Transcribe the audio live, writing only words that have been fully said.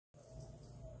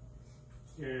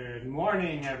Good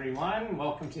morning, everyone.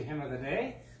 Welcome to Hymn of the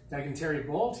Day. Doug and Terry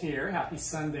Bolt here. Happy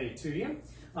Sunday to you.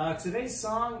 Today's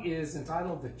song is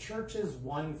entitled The Church's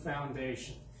One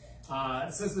Foundation.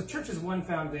 It says the Church's one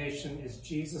foundation is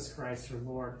Jesus Christ, our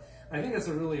Lord. I think that's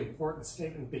a really important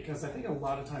statement because I think a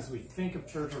lot of times we think of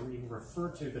church or we even refer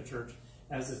to the church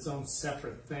as its own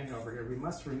separate thing over here. We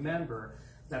must remember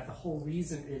that the whole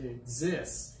reason it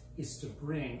exists is to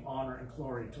bring honor and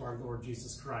glory to our Lord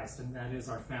Jesus Christ, and that is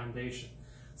our foundation.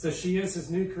 So she is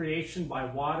his new creation by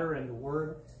water and the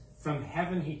word. From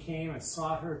heaven he came and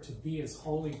sought her to be his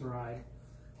holy bride.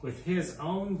 With his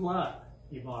own blood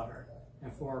he bought her,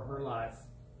 and for her life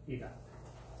he died.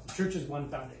 The church is one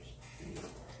foundation.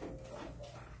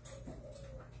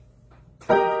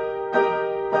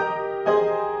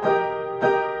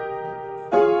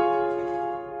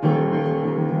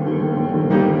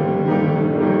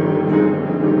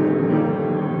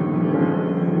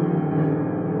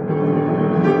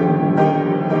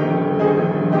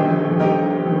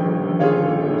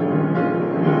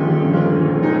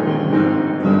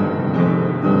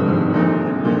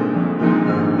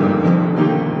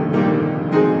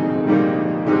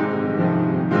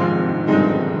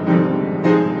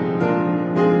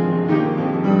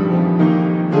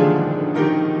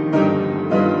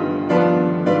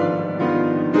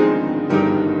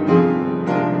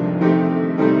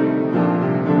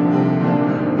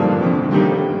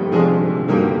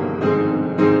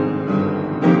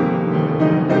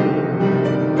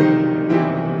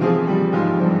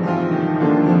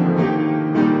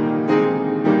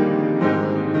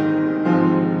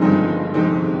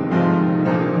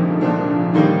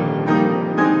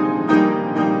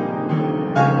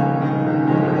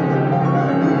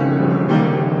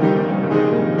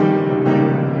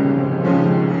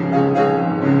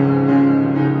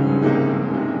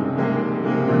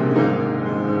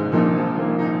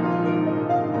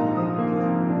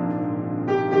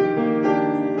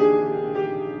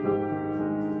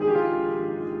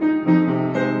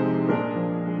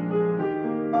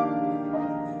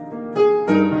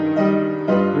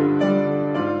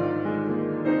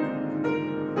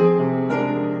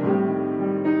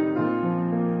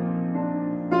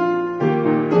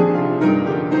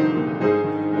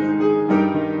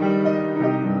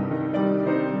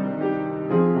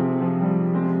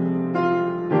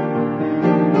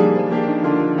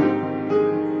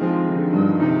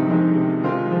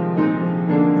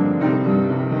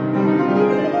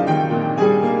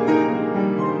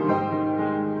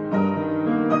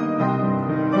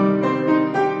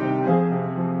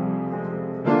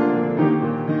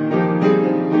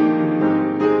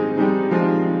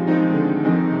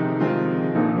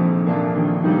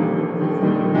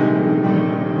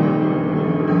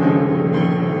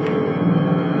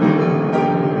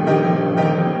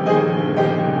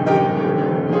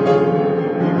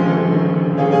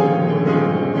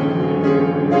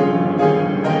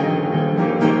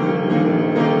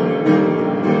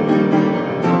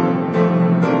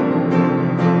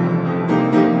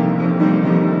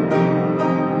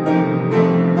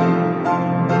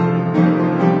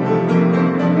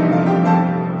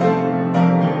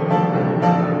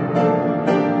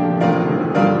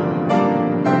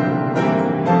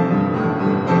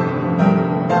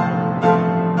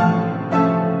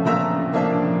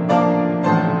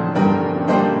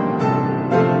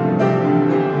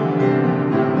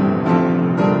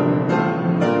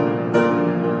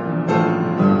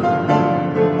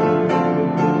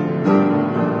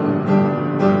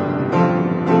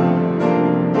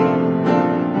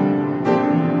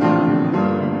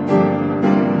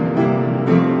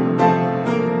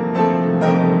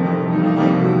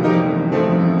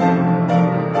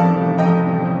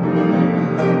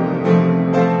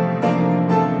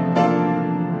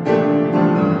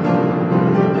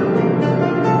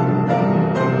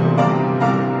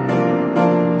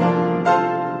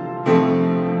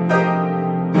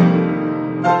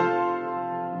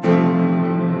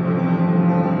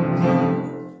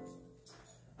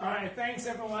 Thanks,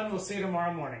 everyone. We'll see you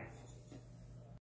tomorrow morning.